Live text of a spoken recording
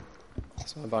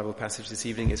So our Bible passage this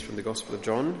evening is from the Gospel of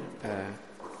John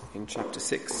in chapter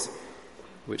 6,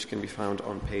 which can be found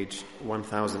on page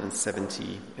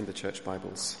 1070 in the Church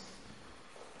Bibles.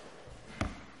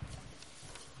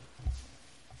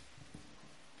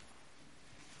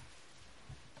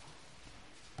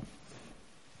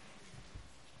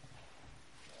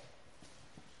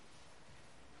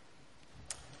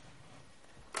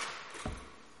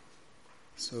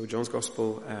 So John's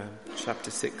Gospel, chapter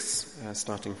 6,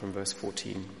 starting from verse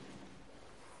 14.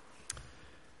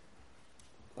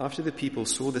 After the people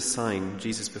saw the sign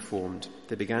Jesus performed,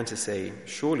 they began to say,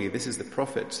 "Surely this is the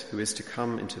prophet who is to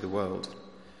come into the world."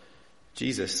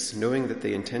 Jesus, knowing that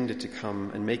they intended to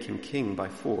come and make him king by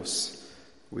force,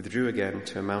 withdrew again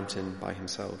to a mountain by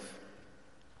himself.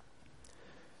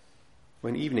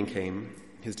 When evening came,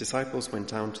 his disciples went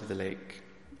down to the lake,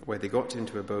 where they got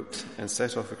into a boat and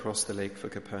set off across the lake for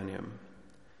Capernaum.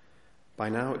 By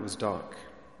now it was dark,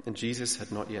 and Jesus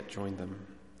had not yet joined them.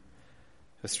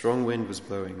 A strong wind was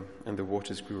blowing, and the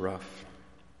waters grew rough.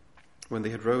 When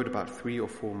they had rowed about 3 or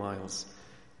 4 miles,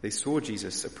 they saw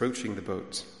Jesus approaching the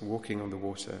boat, walking on the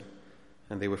water,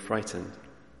 and they were frightened.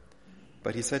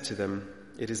 But he said to them,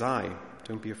 "It is I,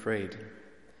 don't be afraid."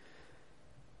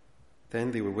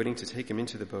 Then they were willing to take him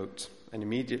into the boat, and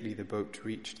immediately the boat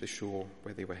reached the shore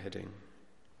where they were heading.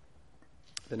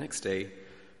 The next day,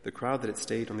 the crowd that had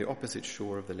stayed on the opposite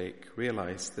shore of the lake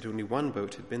realized that only one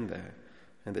boat had been there,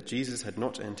 and that Jesus had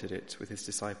not entered it with his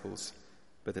disciples,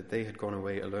 but that they had gone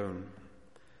away alone.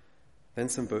 Then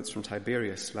some boats from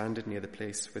Tiberias landed near the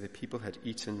place where the people had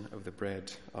eaten of the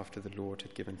bread after the Lord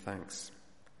had given thanks.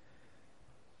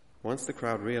 Once the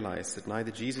crowd realized that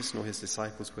neither Jesus nor his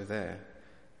disciples were there,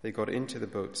 they got into the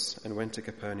boats and went to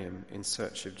Capernaum in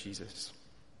search of Jesus.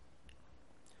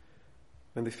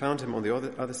 When they found him on the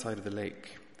other side of the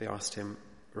lake, they asked him,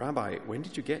 "Rabbi, when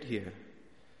did you get here?"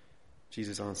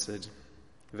 Jesus answered,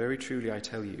 "Very truly I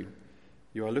tell you,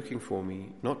 you are looking for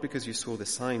me, not because you saw the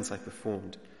signs I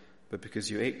performed, but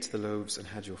because you ate the loaves and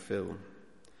had your fill.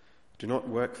 Do not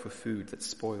work for food that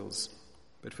spoils,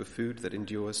 but for food that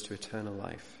endures to eternal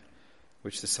life,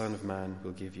 which the Son of Man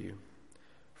will give you.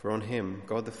 For on him,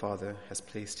 God the Father has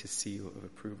placed his seal of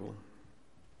approval."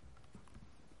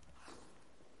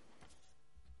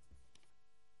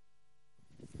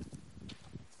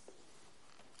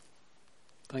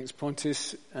 Thanks,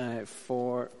 Pontus,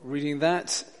 for reading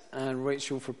that, and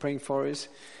Rachel for praying for us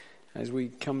as we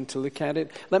come to look at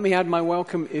it. Let me add my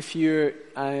welcome if you're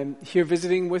here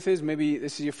visiting with us. Maybe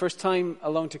this is your first time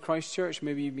along to Christchurch.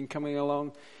 Maybe you've been coming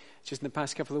along just in the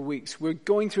past couple of weeks. We're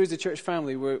going through as a church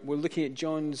family. We're looking at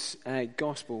John's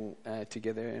Gospel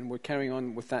together, and we're carrying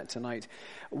on with that tonight.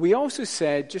 We also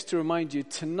said, just to remind you,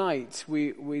 tonight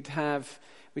we'd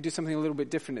do something a little bit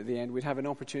different at the end. We'd have an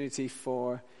opportunity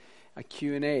for a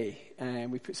Q&A,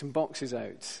 and we put some boxes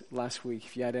out last week.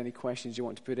 If you had any questions you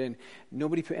want to put in,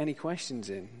 nobody put any questions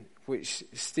in, which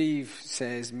Steve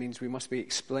says means we must be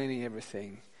explaining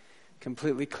everything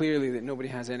completely clearly, that nobody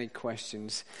has any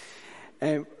questions.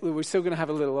 We're still going to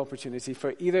have a little opportunity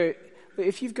for either,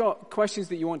 if you've got questions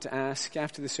that you want to ask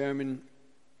after the sermon,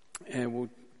 we'll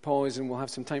pause and we'll have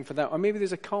some time for that. Or maybe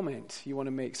there's a comment you want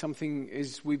to make. Something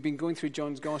is, we've been going through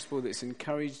John's Gospel that's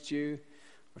encouraged you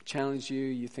or challenged you.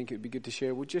 You think it would be good to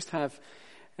share. We'll just have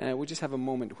a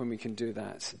moment when we can do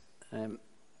that.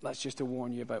 That's just to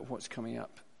warn you about what's coming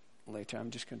up later.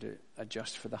 I'm just going to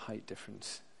adjust for the height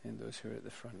difference in those who are at the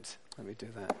front. Let me do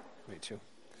that, Rachel.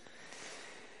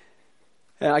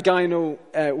 A guy I know,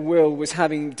 Will, was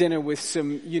having dinner with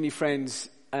some uni friends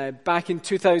back in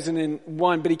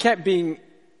 2001, but he kept being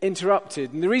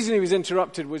interrupted. And the reason he was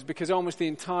interrupted was because almost the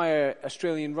entire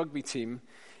Australian rugby team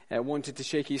wanted to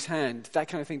shake his hand. That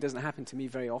kind of thing doesn't happen to me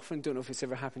very often. Don't know if it's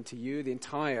ever happened to you. The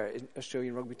entire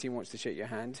Australian rugby team wants to shake your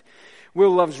hand.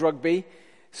 Will loves rugby,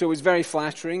 so it was very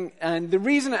flattering. And the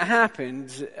reason it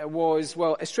happened was,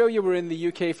 well, Australia were in the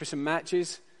UK for some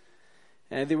matches.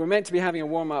 They were meant to be having a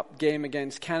warm-up game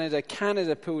against Canada.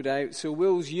 Canada pulled out, so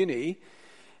Will's uni,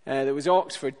 that was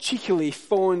Oxford, cheekily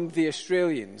phoned the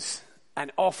Australians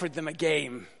and offered them a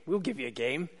game. "We'll give you a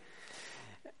game."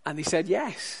 And they said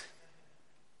yes.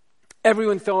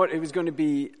 Everyone thought it was going to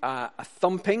be a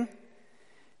thumping,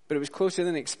 but it was closer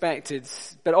than expected.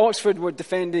 But Oxford were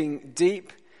defending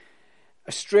deep.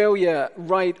 Australia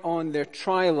right on their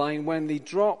try line. When they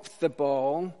dropped the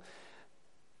ball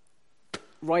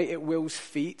right at Will's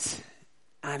feet,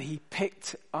 and he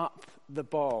picked up the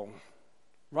ball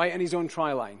right on his own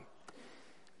try line.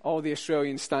 All the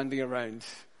Australians standing around.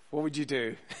 What would you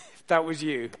do if that was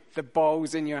you? The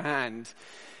ball's in your hand.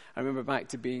 I remember back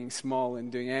to being small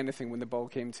and doing anything when the ball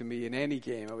came to me in any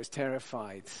game. I was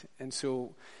terrified. And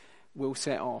so Will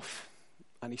set off,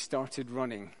 and he started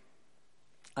running,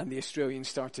 and the Australian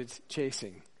started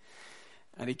chasing,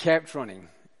 and he kept running,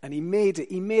 and he made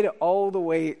it all the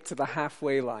way to the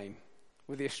halfway line,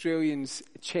 with the Australians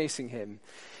chasing him.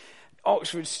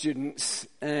 Oxford students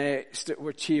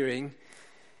were cheering.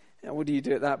 And what do you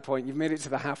do at that point? You've made it to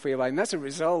the halfway line. That's a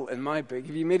result in my book.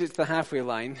 If you made it to the halfway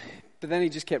line, but then he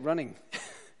just kept running.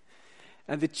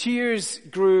 And the cheers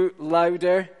grew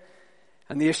louder,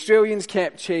 and the Australians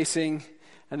kept chasing,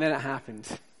 and then it happened.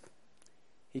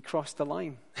 He crossed the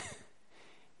line.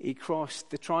 He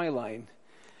crossed the try line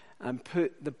and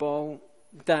put the ball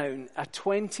down. A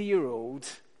 20-year-old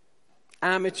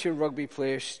amateur rugby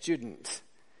player student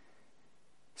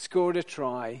scored a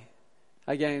try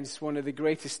against one of the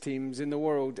greatest teams in the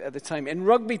world at the time. In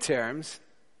rugby terms,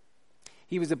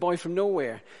 he was a boy from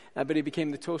nowhere, but he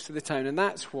became the toast of the town. And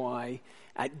that's why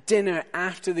at dinner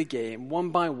after the game,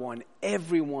 one by one,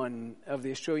 every one of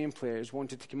the Australian players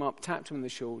wanted to come up, tapped him on the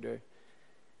shoulder,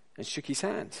 and shook his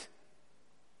hand.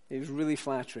 It was really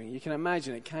flattering. You can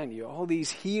imagine it, can't you? All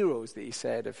these heroes that he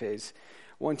said of his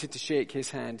wanted to shake his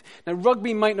hand. Now,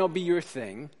 rugby might not be your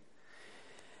thing,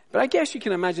 but I guess you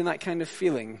can imagine that kind of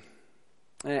feeling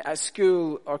at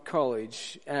school or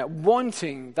college,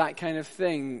 wanting that kind of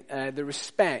thing, the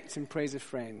respect and praise of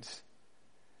friends.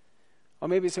 Or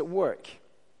maybe it's at work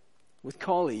with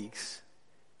colleagues.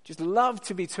 Just love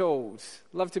to be told,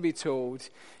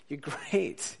 you're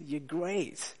great.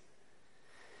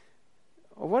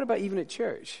 Or what about even at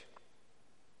church?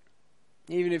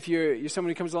 Even if you're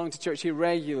someone who comes along to church here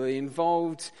regularly,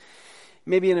 involved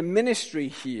maybe in a ministry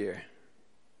here,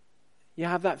 you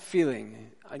have that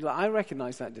feeling. I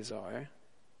recognize that desire.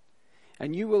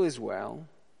 And you will as well.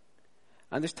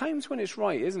 And there's times when it's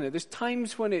right, isn't it? There's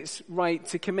times when it's right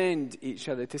to commend each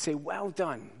other, to say, well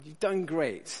done, you've done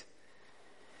great.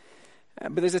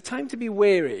 But there's a time to be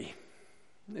wary.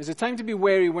 There's a time to be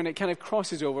wary when it kind of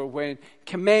crosses over, when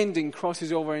commending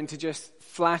crosses over into just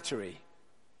flattery.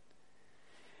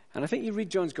 And I think you read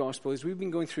John's Gospel, as we've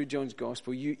been going through John's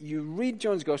Gospel, you read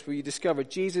John's Gospel, you discover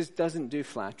Jesus doesn't do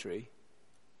flattery.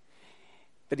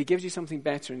 But he gives you something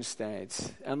better instead.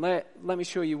 And let me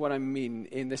show you what I mean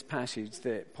in this passage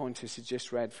that Pontus has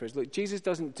just read for us. Look, Jesus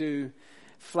doesn't do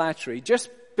flattery. Just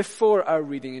before our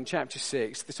reading in chapter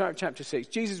 6, the start of chapter 6,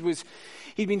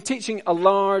 he'd been teaching a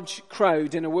large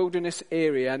crowd in a wilderness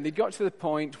area, and they got to the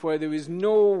point where there was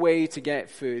no way to get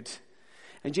food.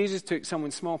 And Jesus took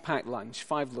someone's small packed lunch,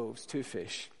 5 loaves, 2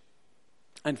 fish,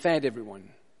 and fed everyone.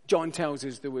 John tells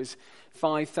us there was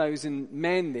 5,000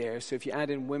 men there, so if you add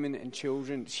in women and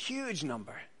children, it's a huge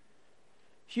number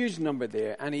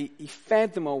there. And he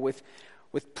fed them all with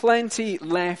plenty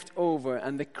left over,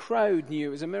 and the crowd knew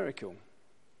it was a miracle.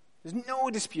 There's no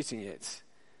disputing it,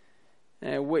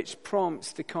 which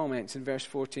prompts the comments in verse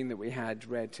 14 that we had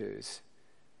read to us.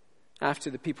 After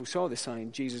the people saw the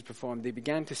sign Jesus performed, they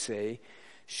began to say,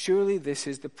 surely this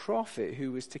is the prophet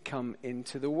who was to come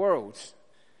into the world.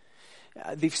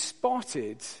 They've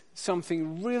spotted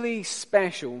something really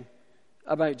special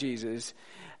about Jesus.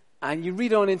 And you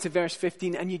read on into verse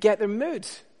 15 and you get their mood.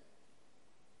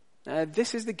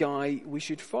 This is the guy we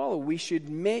should follow. We should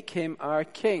make him our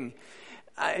king.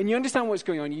 And you understand what's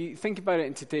going on. You think about it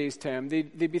in today's term.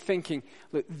 They'd be thinking,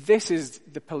 look, this is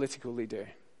the political leader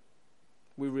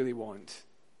we really want.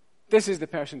 This is the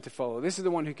person to follow. This is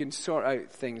the one who can sort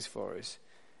out things for us.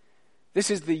 This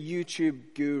is the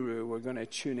YouTube guru we're going to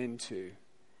tune into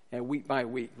week by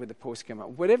week with the posts come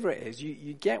out. Whatever it is,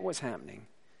 you get what's happening.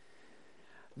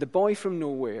 The boy from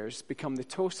nowhere's become the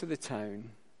toast of the town,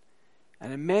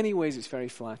 and in many ways it's very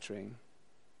flattering.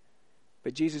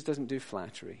 But Jesus doesn't do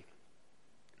flattery.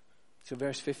 So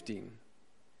verse 15.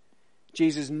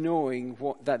 Jesus, knowing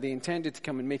that they intended to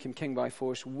come and make him king by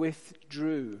force,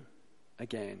 withdrew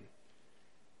again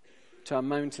to a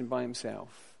mountain by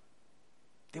himself.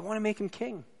 They want to make him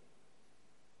king.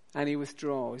 And he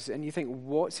withdraws. And you think,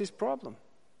 what's his problem?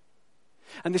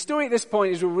 And the story at this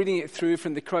point, as we're reading it through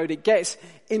from the crowd, it gets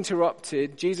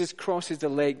interrupted. Jesus crosses the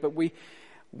lake, but we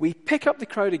pick up the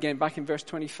crowd again back in verse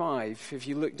 25. If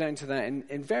you look down to that,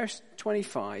 in verse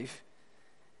 25,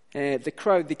 the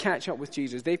crowd, they catch up with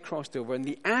Jesus. They've crossed over, and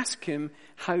they ask him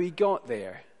how he got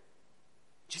there.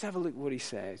 Just have a look at what he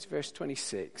says. Verse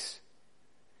 26.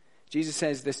 Jesus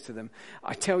says this to them,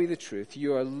 I tell you the truth,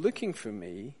 you are looking for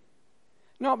me,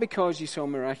 not because you saw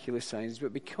miraculous signs,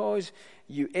 but because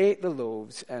you ate the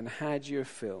loaves and had your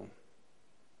fill.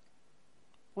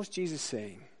 What's Jesus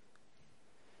saying?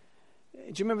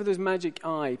 Do you remember those magic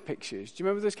eye pictures? Do you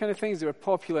remember those kind of things that were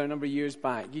popular a number of years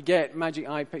back? You get magic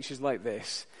eye pictures like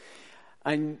this.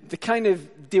 And the kind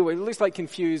of deal, it looks like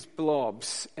confused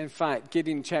blobs. In fact,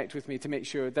 Gideon checked with me to make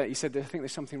sure that he said, I think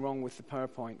there's something wrong with the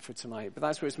PowerPoint for tonight. But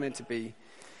that's what it's meant to be.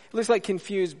 It looks like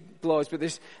confused blobs, but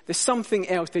there's something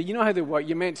else there. You know how they work.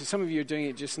 You're meant to, some of you are doing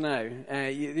it just now.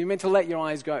 You're meant to let your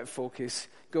eyes go out of focus,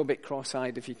 go a bit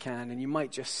cross-eyed if you can, and you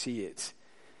might just see it.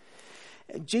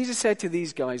 Jesus said to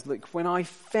these guys, look, when I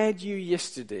fed you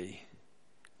yesterday,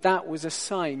 that was a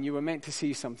sign you were meant to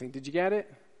see something. Did you get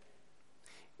it?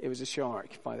 It was a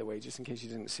shark, by the way, just in case you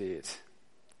didn't see it.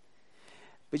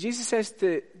 But Jesus says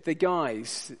to the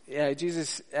guys,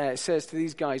 says to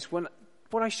these guys, when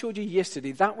what I showed you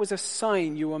yesterday, that was a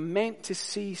sign you were meant to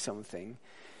see something,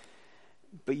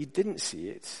 but you didn't see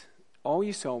it. All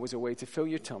you saw was a way to fill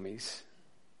your tummies.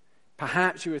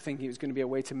 Perhaps you were thinking it was going to be a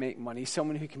way to make money,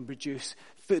 someone who can produce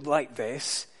food like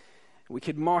this. We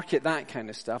could market that kind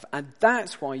of stuff, and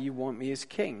that's why you want me as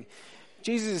king.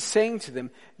 Jesus is saying to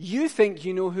them, you think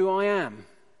you know who I am,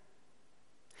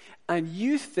 and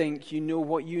you think you know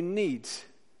what you need,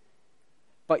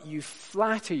 but you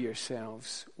flatter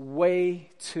yourselves way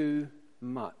too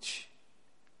much.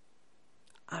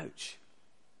 Ouch.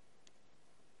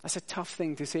 That's a tough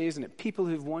thing to say, isn't it? People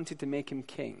who've wanted to make him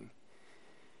king.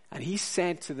 And he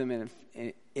said to them,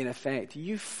 in effect,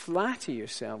 you flatter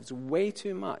yourselves way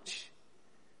too much.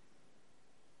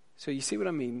 So you see what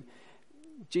I mean?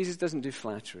 Jesus doesn't do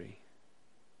flattery.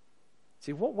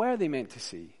 See, what were they meant to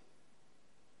see?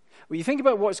 Well, you think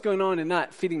about what's going on in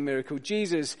that feeding miracle.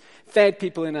 Jesus fed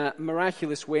people in a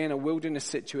miraculous way in a wilderness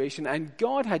situation, and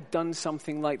God had done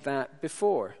something like that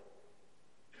before.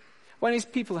 When his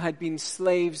people had been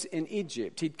slaves in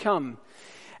Egypt, he'd come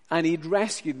and he'd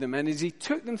rescued them, and as he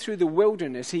took them through the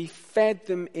wilderness, he fed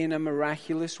them in a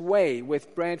miraculous way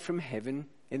with bread from heaven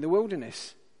in the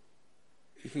wilderness.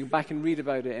 You can go back and read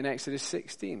about it in Exodus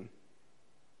 16.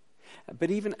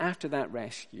 But even after that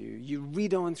rescue, you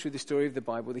read on through the story of the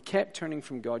Bible, they kept turning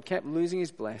from God, kept losing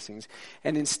his blessings,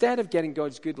 and instead of getting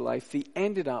God's good life, they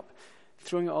ended up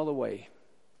throwing it all away.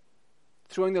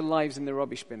 Throwing their lives in the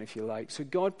rubbish bin, if you like. So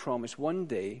God promised one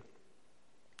day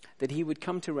that he would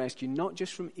come to rescue not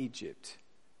just from Egypt,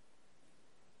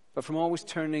 but from always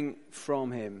turning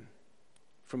from him,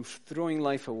 from throwing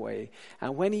life away.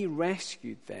 And when he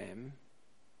rescued them,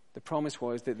 the promise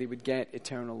was that they would get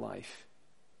eternal life.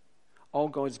 All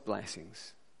God's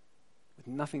blessings, with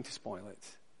nothing to spoil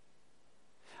it.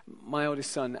 My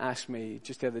oldest son asked me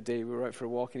just the other day, we were out for a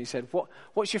walk, and he said,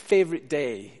 what's your favorite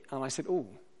day? And I said,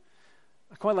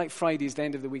 I quite like Fridays, the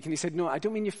end of the week. And he said, no, I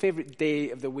don't mean your favorite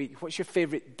day of the week. What's your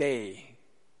favorite day?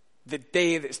 The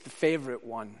day that's the favorite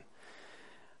one.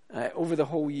 Over the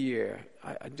whole year.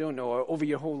 I don't know, or over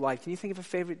your whole life. Can you think of a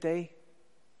favorite day?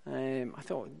 I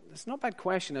thought, that's not a bad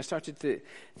question. I started to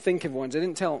think of ones. I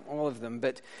didn't tell all of them,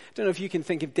 but I don't know if you can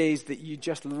think of days that you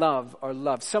just love or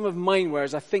love. Some of mine were,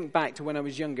 as I think back to when I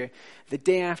was younger, the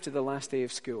day after the last day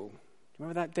of school. Do you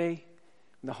remember that day?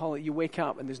 You wake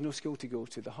up and there's no school to go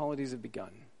to. The holidays have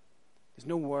begun. There's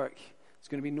no work. There's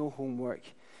going to be no homework.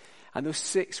 And those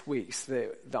 6 weeks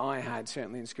that I had,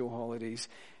 certainly in school holidays,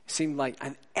 seemed like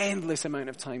an endless amount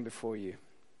of time before you.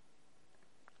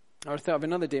 Or I thought of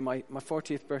another day, my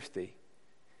 40th birthday,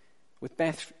 with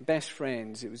best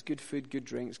friends. It was good food, good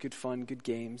drinks, good fun, good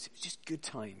games. It was just good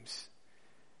times.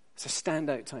 It's a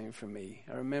standout time for me.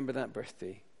 I remember that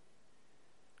birthday.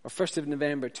 Or 1st of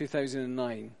November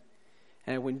 2009,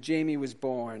 when Jamie was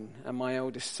born and my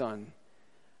eldest son,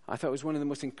 I thought it was one of the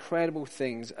most incredible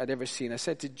things I'd ever seen. I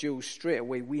said to Joe straight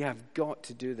away, we have got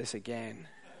to do this again.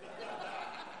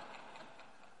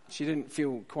 She didn't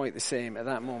feel quite the same at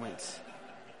that moment.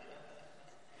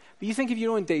 But you think of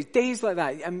your own days like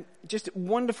that, just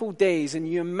wonderful days, and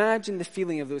you imagine the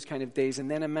feeling of those kind of days,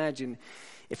 and then imagine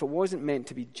if it wasn't meant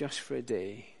to be just for a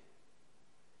day.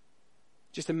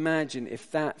 Just imagine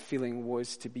if that feeling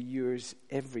was to be yours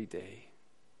every day.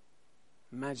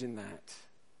 Imagine that.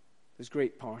 Those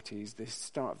great parties, the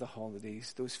start of the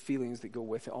holidays, those feelings that go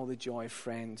with it, all the joy of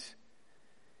friends.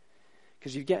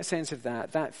 Because you get a sense of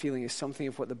that. That feeling is something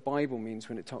of what the Bible means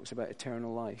when it talks about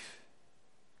eternal life.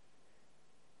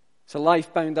 It's a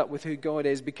life bound up with who God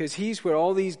is, because he's where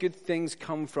all these good things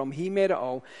come from. He made it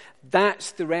all.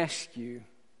 That's the rescue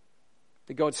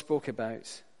that God spoke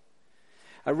about.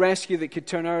 A rescue that could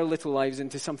turn our little lives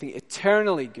into something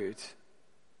eternally good.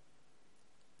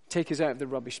 Take us out of the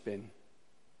rubbish bin.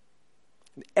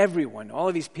 And everyone, all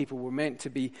of these people were meant to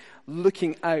be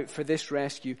looking out for this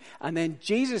rescue. And then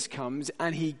Jesus comes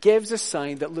and he gives a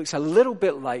sign that looks a little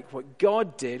bit like what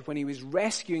God did when he was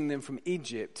rescuing them from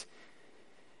Egypt.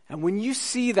 And when you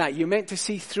see that, you're meant to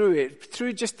see through it,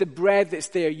 through just the bread that's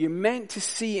there. You're meant to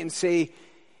see and say,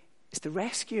 it's the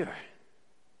rescuer.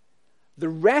 The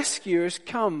rescuers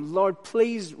come. Lord,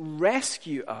 please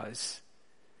rescue us.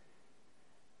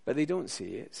 But they don't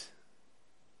see it.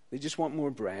 They just want more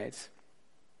bread.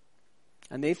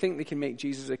 And they think they can make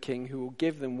Jesus a king who will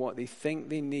give them what they think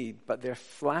they need, but they're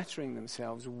flattering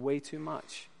themselves way too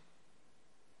much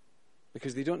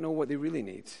because they don't know what they really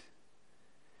need.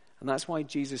 And that's why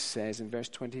Jesus says in verse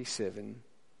 27,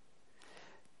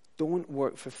 don't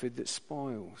work for food that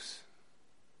spoils.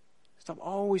 Stop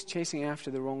always chasing after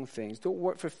the wrong things. Don't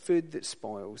work for food that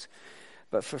spoils,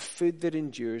 but for food that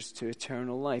endures to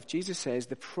eternal life. Jesus says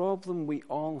the problem we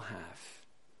all have,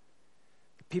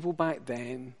 the people back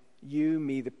then, you,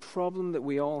 me, the problem that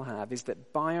we all have is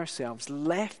that by ourselves,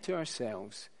 left to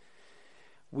ourselves,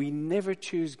 we never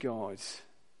choose God.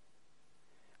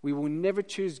 We will never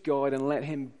choose God and let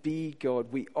him be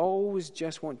God. We always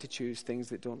just want to choose things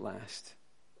that don't last.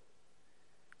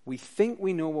 We think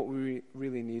we know what we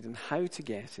really need and how to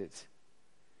get it.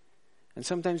 And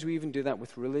sometimes we even do that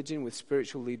with religion, with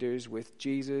spiritual leaders, with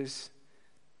Jesus.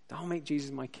 I'll make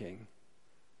Jesus my king.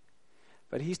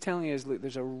 But he's telling us, look,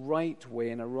 there's a right way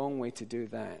and a wrong way to do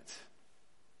that.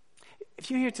 If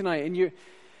you're here tonight and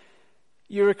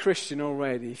you're a Christian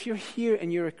already, if you're here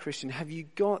and you're a Christian, have you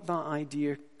got that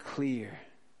idea clear?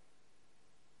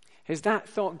 Has that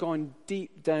thought gone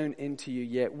deep down into you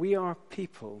yet? We are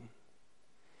people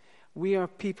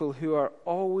who are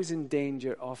always in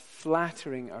danger of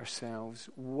flattering ourselves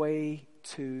way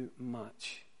too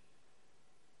much.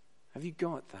 Have you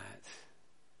got that?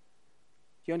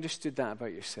 You understood that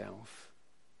about yourself?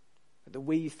 The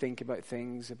way you think about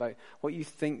things, about what you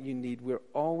think you need, we're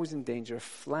always in danger of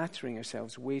flattering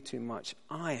ourselves way too much.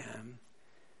 I am.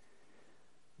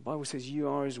 The Bible says you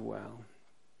are as well.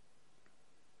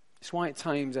 It's why at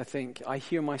times I think I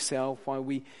hear myself, why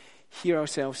we hear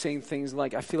ourselves saying things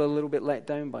like, I feel a little bit let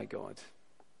down by God.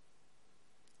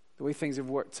 The way things have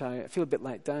worked out, I feel a bit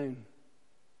let down.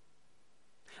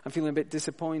 I'm feeling a bit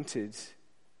disappointed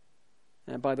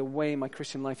by the way my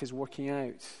Christian life is working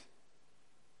out.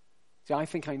 See, I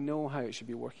think I know how it should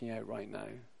be working out right now.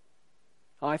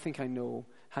 I think I know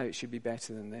how it should be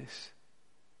better than this.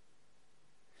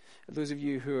 Those of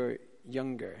you who are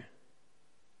younger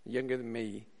than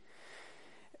me,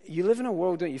 you live in a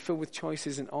world, don't you, filled with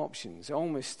choices and options,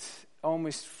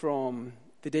 almost from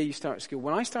the day you start school.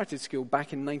 When I started school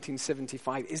back in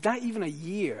 1975, is that even a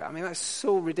year? I mean, that's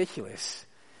so ridiculous.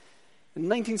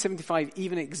 1975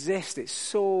 even exists. It's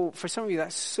so, for some of you,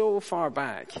 that's so far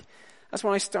back. That's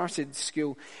when I started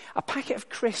school. A packet of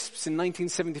crisps in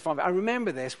 1975. I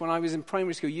remember this when I was in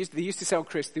primary school. They used to sell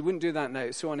crisps. They wouldn't do that now.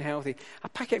 It's so unhealthy. A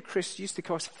packet of crisps used to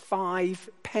cost 5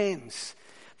 pence.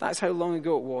 That's how long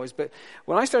ago it was. But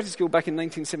when I started school back in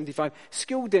 1975,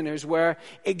 school dinners were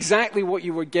exactly what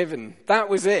you were given. That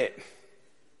was it.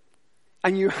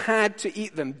 And you had to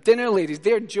eat them. Dinner ladies,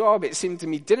 their job, it seemed to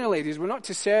me, dinner ladies were not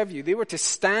to serve you. They were to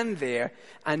stand there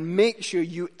and make sure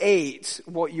you ate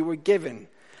what you were given.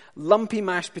 Lumpy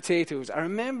mashed potatoes. I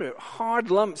remember it, hard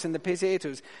lumps in the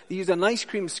potatoes. They used an ice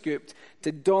cream scoop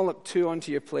to dollop 2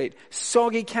 onto your plate.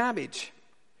 Soggy cabbage.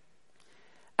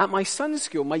 At my son's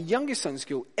school, my youngest son's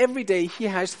school, every day he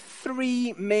has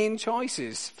 3 main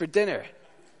choices for dinner.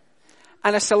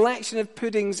 And a selection of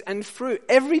puddings and fruit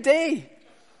every day.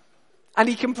 And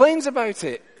he complains about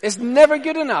it. It's never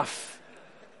good enough.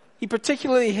 He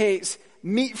particularly hates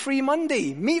meat-free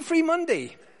Monday. Meat-free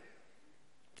Monday.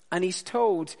 And he's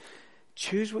told,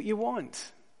 choose what you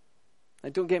want. Now,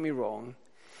 don't get me wrong.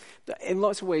 In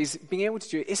lots of ways, being able to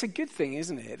choose, it's a good thing,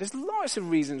 isn't it? There's lots of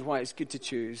reasons why it's good to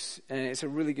choose. And it's a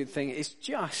really good thing. It's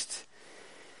just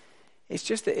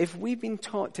that if we've been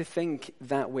taught to think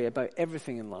that way about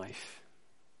everything in life,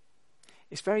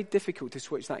 it's very difficult to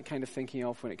switch that kind of thinking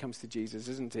off when it comes to Jesus,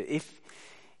 isn't it?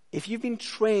 If you've been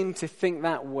trained to think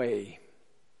that way,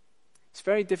 it's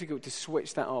very difficult to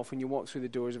switch that off when you walk through the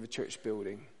doors of a church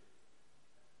building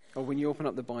or when you open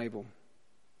up the Bible.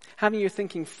 Having your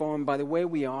thinking formed by the way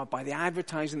we are, by the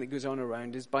advertising that goes on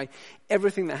around us, by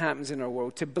everything that happens in our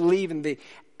world, to believe in the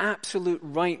absolute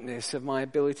rightness of my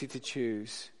ability to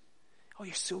choose. Oh,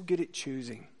 you're so good at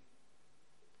choosing.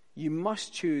 You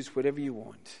must choose whatever you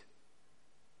want.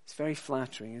 It's very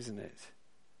flattering, isn't it?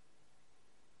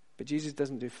 But Jesus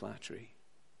doesn't do flattery.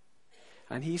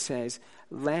 And he says,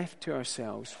 left to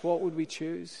ourselves, what would we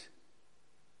choose?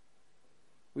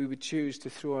 We would choose to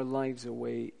throw our lives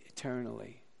away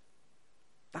eternally.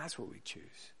 That's what we choose.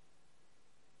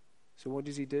 So what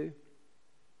does he do?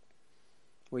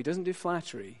 Well, he doesn't do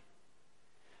flattery.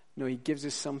 No, he gives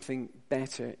us something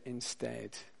better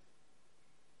instead.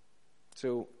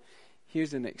 So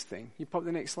here's the next thing. You pop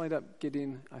the next slide up,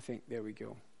 Gideon. I think, there we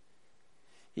go.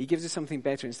 He gives us something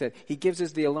better instead. He gives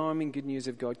us the alarming good news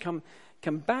of God. Come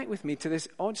back with me to this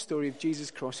odd story of Jesus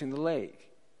crossing the lake.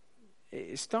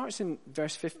 It starts in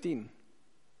verse 15.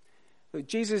 Look,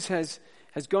 Jesus has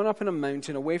gone up on a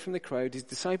mountain away from the crowd. His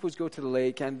disciples go to the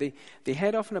lake and they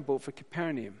head off in a boat for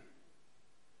Capernaum.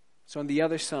 It's on the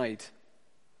other side.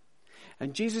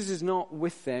 And Jesus is not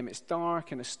with them. It's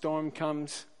dark and a storm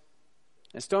comes.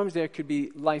 And storms there could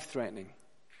be life-threatening.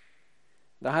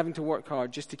 They're having to work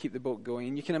hard just to keep the boat going.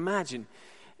 And you can imagine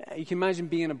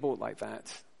being in a boat like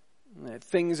that.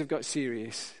 Things have got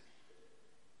serious.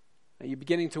 You're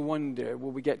beginning to wonder,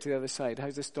 will we get to the other side?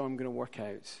 How's the storm going to work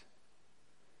out?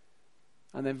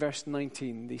 And then verse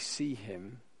 19, they see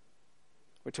him.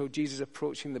 We're told Jesus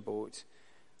approaching the boat,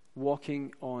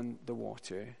 walking on the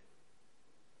water.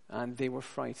 And they were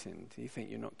frightened. You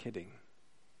think, you're not kidding.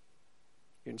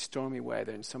 You're in stormy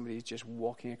weather and somebody's just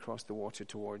walking across the water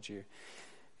towards you.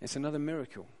 It's another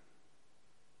miracle.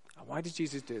 Why did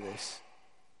Jesus do this?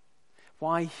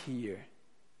 Why here?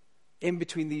 In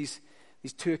between these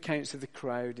two accounts of the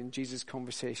crowd and Jesus'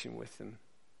 conversation with them.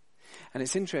 And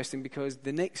it's interesting because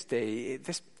the next day,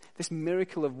 this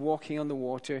miracle of walking on the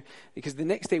water, because the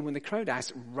next day when the crowd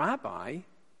asks, Rabbi,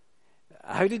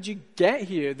 how did you get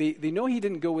here? They know he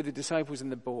didn't go with the disciples in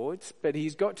the boat, but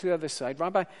he's got to the other side.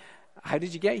 Rabbi, how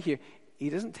did you get here?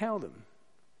 He doesn't tell them.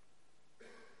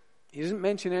 He doesn't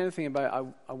mention anything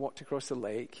about, I walked across the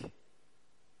lake.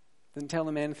 Doesn't tell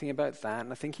them anything about that.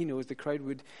 And I think he knows the crowd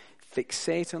would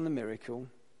fixate on the miracle,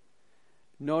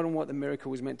 not on what the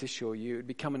miracle was meant to show you. It would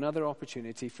become another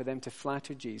opportunity for them to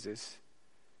flatter Jesus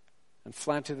and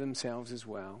flatter themselves as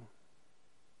well.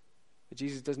 But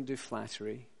Jesus doesn't do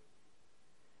flattery.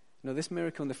 No, this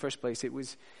miracle in the first place, it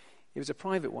was a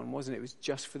private one, wasn't it? It was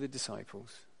just for the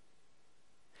disciples.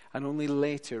 And only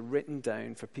later written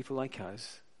down for people like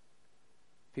us,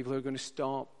 people who are going to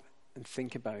stop and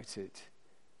think about it.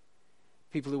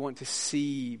 People who want to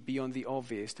see beyond the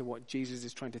obvious to what Jesus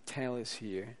is trying to tell us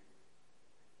here.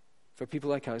 For people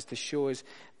like us to show us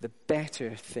the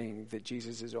better thing that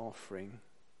Jesus is offering.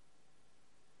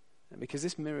 And because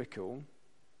this miracle,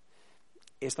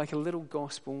 it's like a little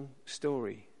gospel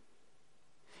story.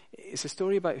 It's a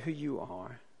story about who you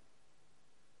are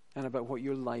and about what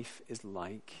your life is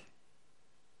like.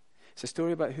 It's a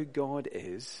story about who God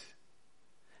is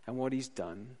and what he's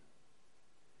done.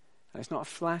 And it's not a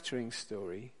flattering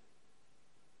story,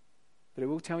 but it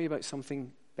will tell you about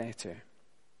something better.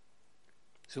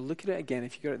 So look at it again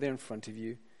if you've got it there in front of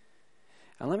you.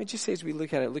 And let me just say as we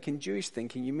look at it, look, in Jewish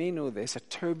thinking, you may know this, a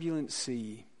turbulent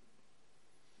sea.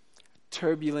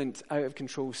 Turbulent,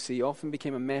 out-of-control sea often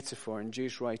became a metaphor in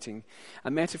Jewish writing,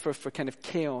 a metaphor for kind of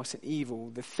chaos and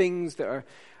evil, the things that are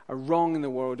wrong in the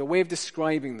world, a way of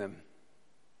describing them,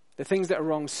 the things that are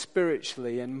wrong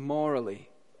spiritually and morally,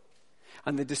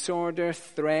 and the disorder,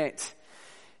 threat,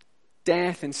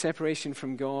 death and separation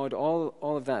from God, all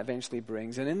of that eventually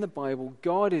brings. And in the Bible,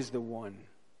 God is the one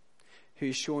who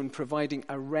is shown providing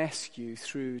a rescue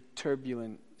through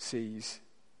turbulent seas.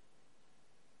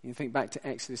 You can think back to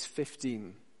Exodus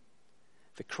 15,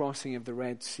 the crossing of the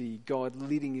Red Sea, God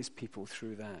leading his people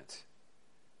through that.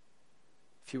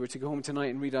 If you were to go home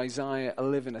tonight and read Isaiah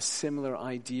 11, a similar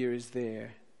idea is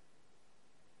there.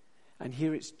 And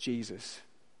here it's Jesus,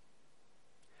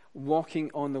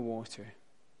 walking on the water,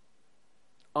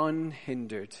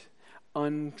 unhindered,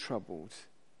 untroubled.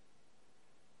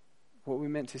 What are we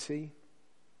meant to see?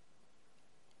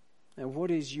 Now,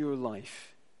 what is your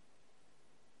life?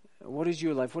 What is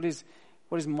your life? What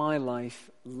is my life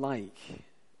like?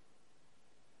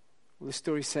 Well, the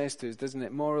story says to us, doesn't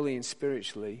it, morally and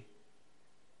spiritually,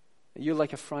 you're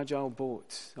like a fragile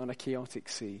boat on a chaotic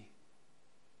sea.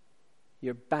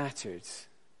 You're battered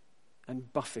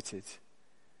and buffeted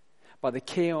by the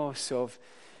chaos of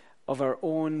our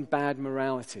own bad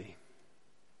morality,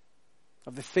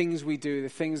 of the things we do, the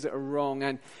things that are wrong,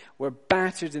 and we're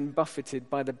battered and buffeted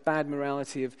by the bad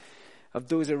morality of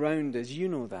those around us. You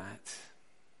know that.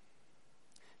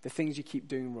 The things you keep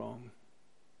doing wrong.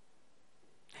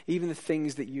 Even the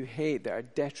things that you hate that are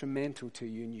detrimental to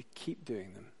you, and you keep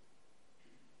doing them.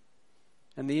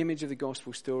 And the image of the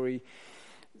gospel story,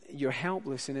 you're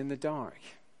helpless and in the dark.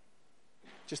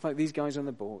 Just like these guys on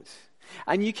the boat.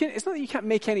 And it's not that you can't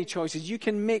make any choices. You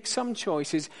can make some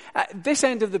choices at this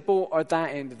end of the boat or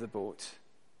that end of the boat.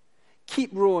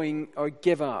 Keep rowing or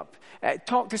give up.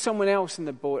 Talk to someone else in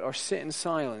the boat or sit in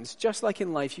silence. Just like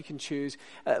in life, you can choose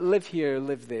live here,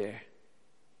 live there.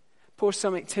 Pour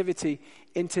some activity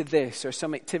into this or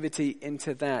some activity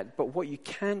into that. But what you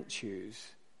can't choose,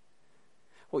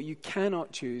 what you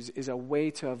cannot choose is a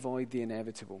way to avoid the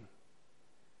inevitable.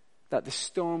 that the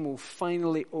storm will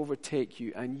finally overtake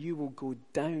you and you will go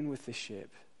down with the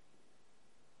ship.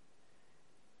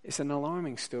 It's an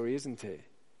alarming story, isn't it?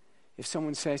 If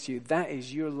someone says to you, that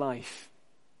is your life,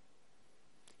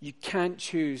 you can't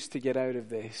choose to get out of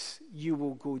this. You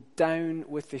will go down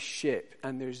with the ship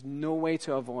and there's no way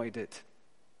to avoid it.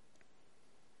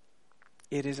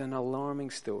 It is an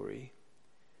alarming story,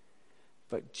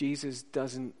 but Jesus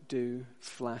doesn't do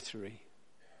flattery.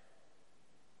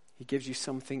 He gives you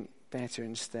something better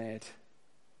instead.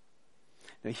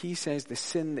 Now he says the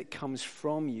sin that comes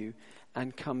from you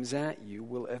and comes at you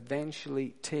will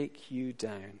eventually take you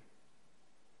down.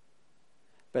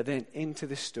 But then into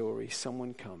the story,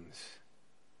 someone comes.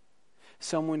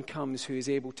 Someone comes who is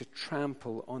able to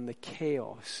trample on the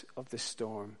chaos of the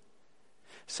storm.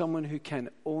 Someone who can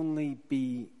only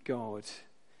be God.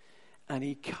 And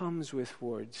he comes with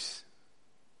words.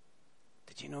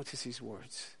 Did you notice his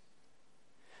words?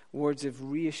 Words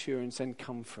of reassurance and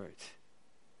comfort.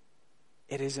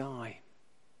 It is I.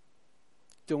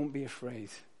 Don't be afraid.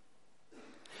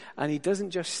 And he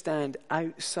doesn't just stand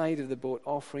outside of the boat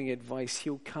offering advice.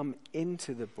 He'll come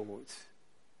into the boat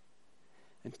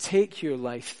and take your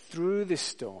life through the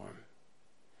storm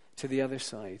to the other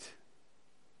side.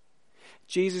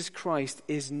 Jesus Christ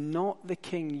is not the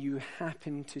king you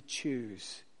happen to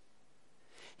choose.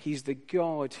 He's the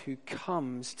God who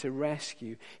comes to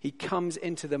rescue. He comes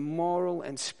into the moral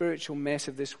and spiritual mess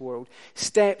of this world,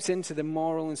 steps into the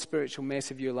moral and spiritual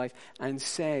mess of your life, and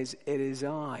says, "It is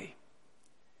I.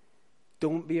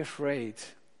 Don't be afraid."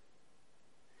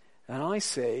 And I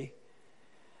say,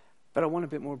 but I want a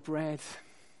bit more bread.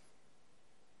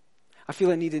 I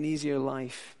feel I need an easier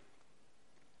life.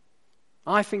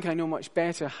 I think I know much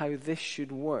better how this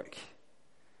should work.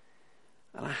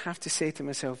 And I have to say to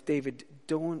myself, David,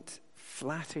 don't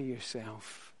flatter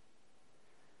yourself.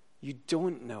 You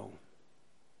don't know.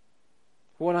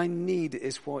 What I need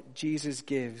is what Jesus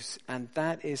gives, and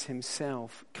that is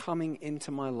himself coming into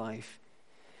my life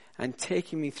and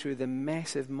taking me through the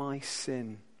mess of my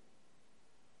sin.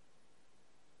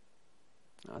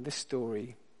 This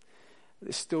story,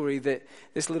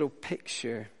 this little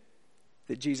picture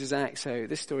that Jesus acts out,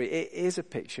 this story, it is a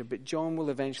picture, but John will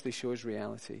eventually show us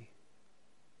reality.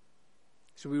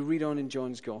 So we read on in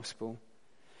John's Gospel,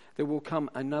 there will come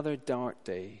another dark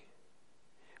day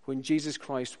when Jesus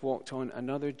Christ walked on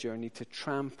another journey to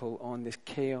trample on this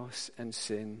chaos and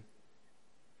sin,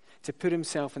 to put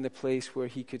himself in the place where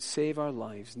he could save our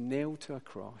lives, nailed to a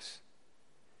cross,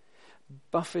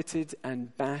 buffeted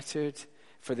and battered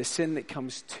for the sin that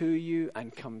comes to you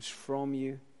and comes from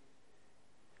you,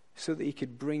 so that he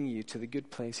could bring you to the good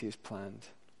place he has planned.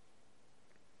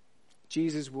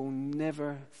 Jesus will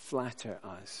never flatter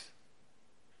us,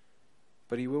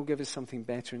 but he will give us something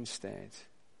better instead.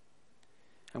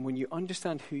 And when you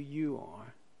understand who you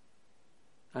are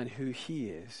and who he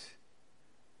is,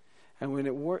 and when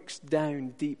it works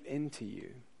down deep into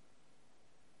you,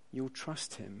 you'll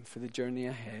trust him for the journey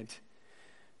ahead,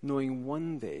 knowing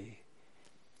one day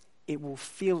it will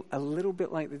feel a little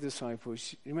bit like the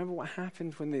disciples. You remember what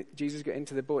happened when Jesus got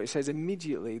into the boat? It says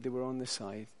immediately they were on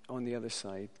the other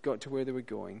side, got to where they were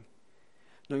going.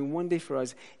 Knowing one day for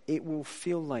us, it will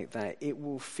feel like that. It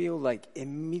will feel like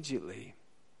immediately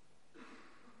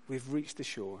we've reached the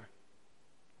shore.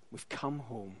 We've come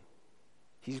home.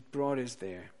 He's brought us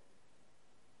there.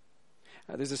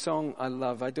 There's a song I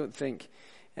love. I don't think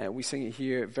we sing it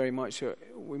here very much, or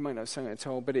we might not sing it at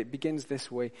all, but it begins this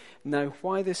way. Now,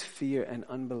 why this fear and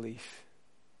unbelief?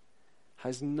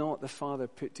 Has not the Father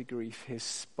put to grief his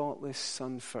spotless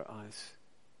Son for us?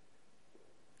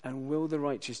 And will the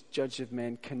righteous judge of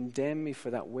men condemn me for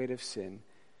that weight of sin,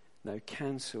 now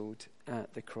cancelled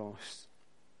at the cross?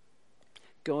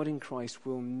 God in Christ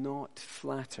will not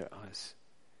flatter us,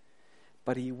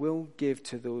 but he will give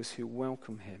to those who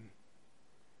welcome him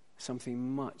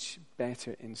something much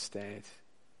better instead.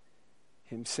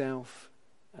 Himself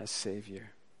as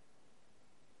Savior.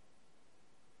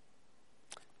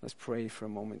 Let's pray for a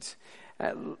moment.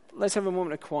 Let's have a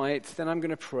moment of quiet. Then I'm going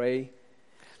to pray.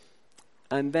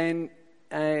 And then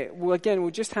we'll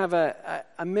just have a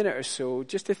minute or so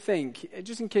just to think,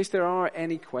 just in case there are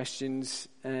any questions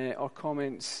or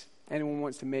comments anyone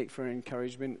wants to make for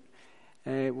encouragement.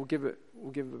 We'll give it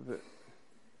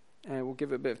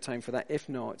a bit of time for that. If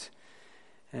not,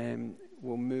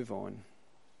 we'll move on.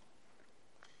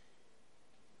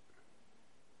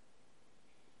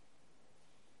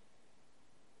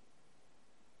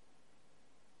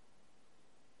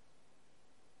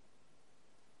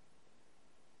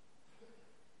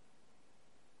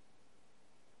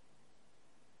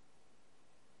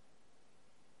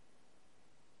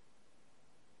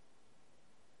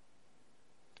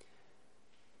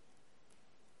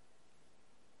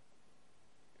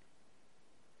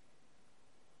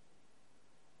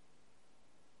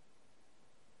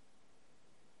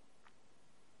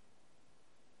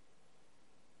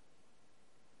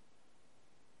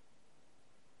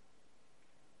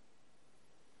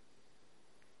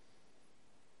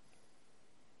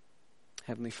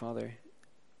 Heavenly Father,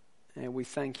 we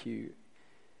thank you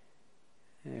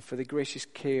for the gracious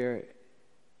care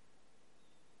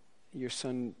your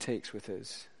Son takes with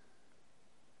us.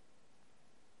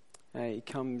 He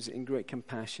comes in great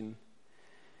compassion,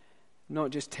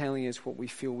 not just telling us what we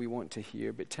feel we want to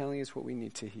hear, but telling us what we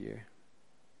need to hear.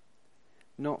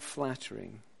 Not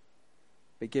flattering,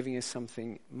 but giving us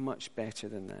something much better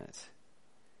than that.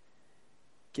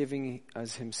 Giving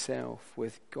us himself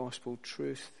with gospel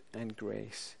truth and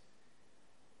grace,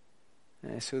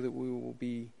 so that we will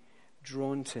be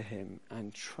drawn to him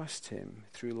and trust him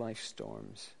through life's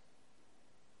storms.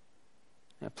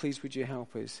 Now, please would you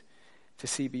help us to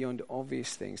see beyond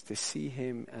obvious things, to see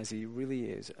him as he really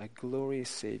is, a glorious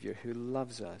Savior who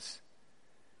loves us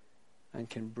and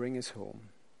can bring us home.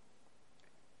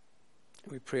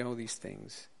 We pray all these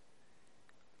things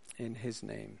in his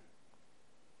name.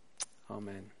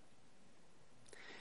 Amen.